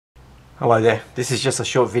Hello there, this is just a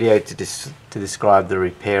short video to describe the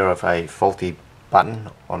repair of a faulty button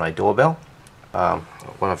on a doorbell.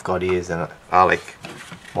 What I've got here is an Arlec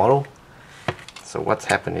model. So what's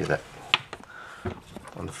happened is that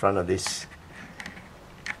on the front of this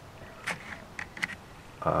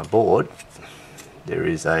board there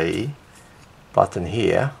is a button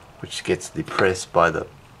here which gets depressed by the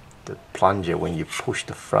plunger when you push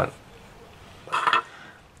the front.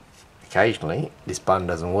 Occasionally this button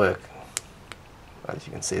doesn't work. As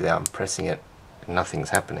you can see there, I'm pressing it and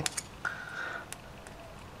nothing's happening.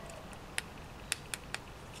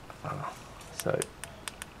 So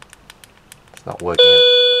it's not working.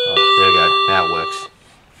 Oh, there we go, now it works.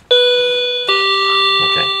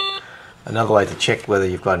 Okay. Another way to check whether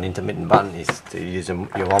you've got an intermittent button is to use your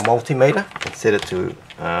multimeter and set it to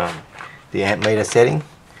the ammeter setting,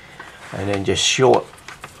 and then just short.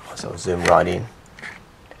 So I'll zoom right in.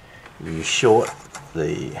 You short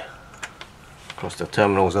across the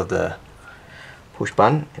terminals of the push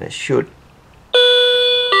button, and it should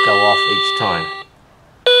go off each time.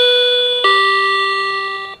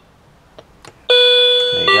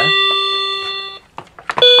 There you go.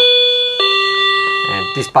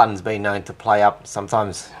 And this button's been known to play up.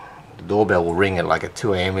 Sometimes the doorbell will ring at like at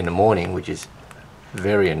 2 AM in the morning, which is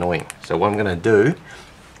very annoying. So what I'm going to do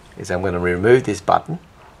is I'm going to remove this button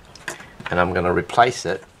and I'm going to replace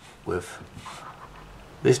it with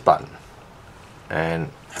this button,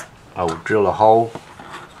 and I will drill a hole.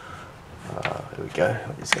 Here we go.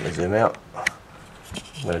 I'm just going to zoom out.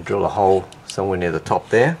 I'm going to drill a hole somewhere near the top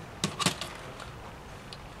there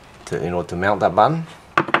in order to mount that button,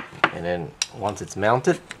 and then once it's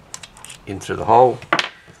mounted in through the hole,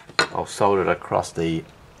 I'll solder it across the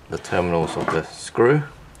terminals of the screw,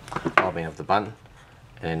 of the button,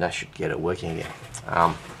 and then that should get it working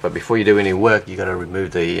again. But before you do any work, you got to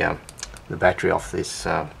remove the battery off this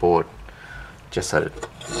board, just so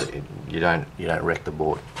that you don't wreck the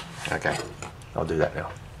board. Okay, I'll do that now.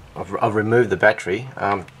 I've removed the battery.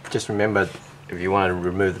 Just remember, if you want to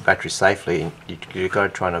remove the battery safely, you've got to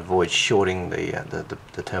try and avoid shorting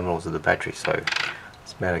the terminals of the battery. So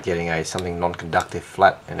it's a matter of getting something non-conductive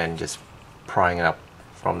flat and then just prying it up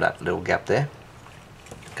from that little gap there.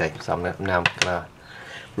 Okay, so I'm now going to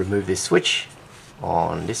remove this switch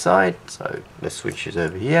on this side. So the switch is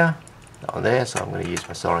over here, on there, so I'm going to use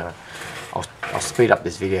my soldering iron. I'll speed up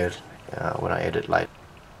this video when I edit later.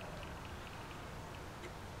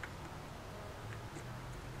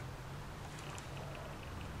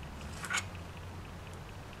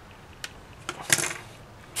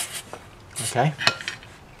 Okay,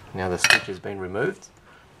 now the switch has been removed.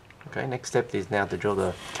 Okay, next step is now to drill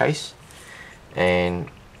the case and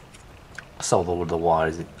solder all of the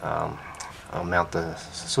wires. I'll mount the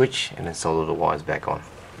switch and then solder the wires back on.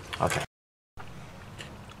 Okay.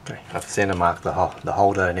 Okay, I've center marked the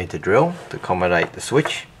hole that I need to drill to accommodate the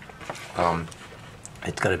switch.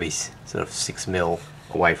 It's got to be sort of 6 mil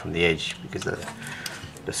away from the edge, because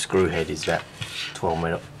the screw head is about 12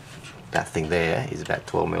 mil. That thing there is about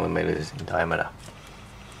 12 millimeters in diameter.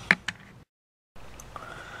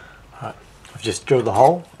 Alright, I've just drilled the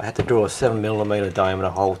hole. I had to drill a 7 millimeter diameter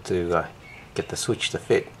hole to get the switch to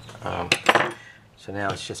fit. So now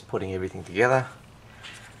it's just putting everything together,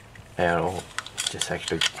 and I'll just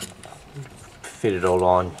actually fit it all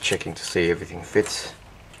on, checking to see everything fits.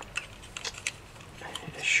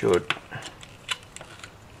 It should.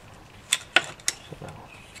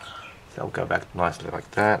 So I'll go back nicely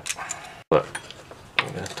like that. But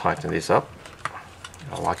I'm going to tighten this up.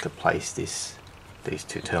 I like to place these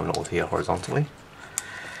two terminals here horizontally.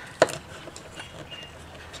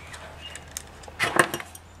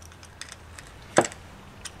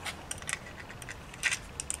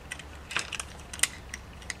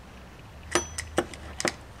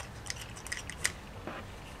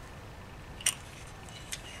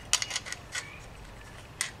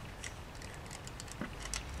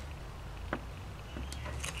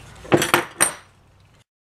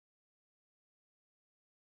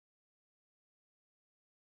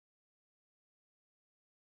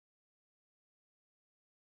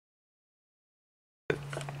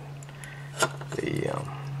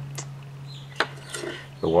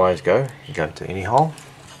 The wires go into any hole.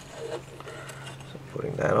 So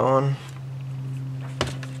putting that on.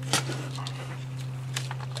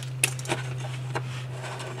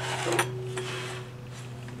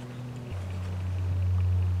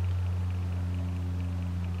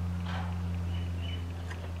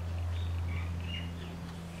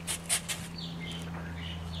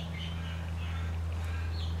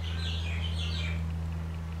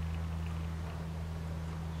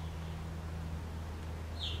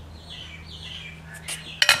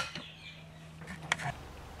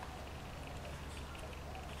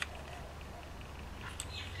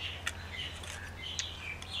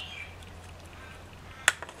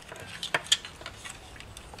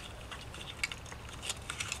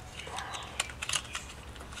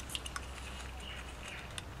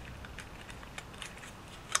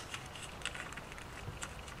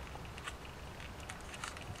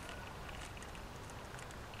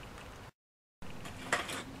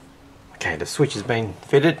 Okay, the switch has been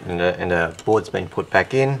fitted and the board's been put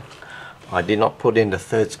back in. I did not put in the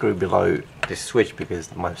third screw below this switch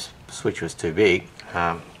because my switch was too big.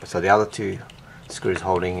 So the other two screws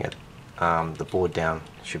holding it, the board down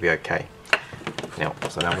should be okay. Now,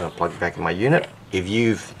 so now I'm going to plug it back in my unit. If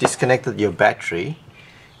you've disconnected your battery,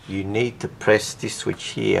 you need to press this switch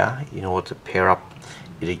here in order to pair up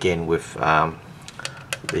it again with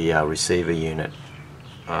the receiver unit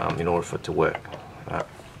in order for it to work.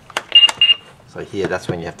 So here, that's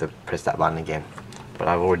when you have to press that button again. But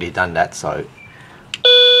I've already done that, so pressing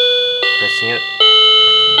it,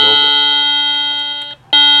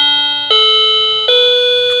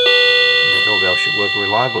 the doorbell should work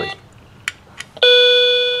reliably.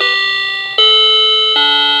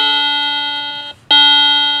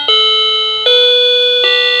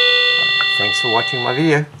 Thanks for watching my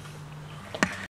video.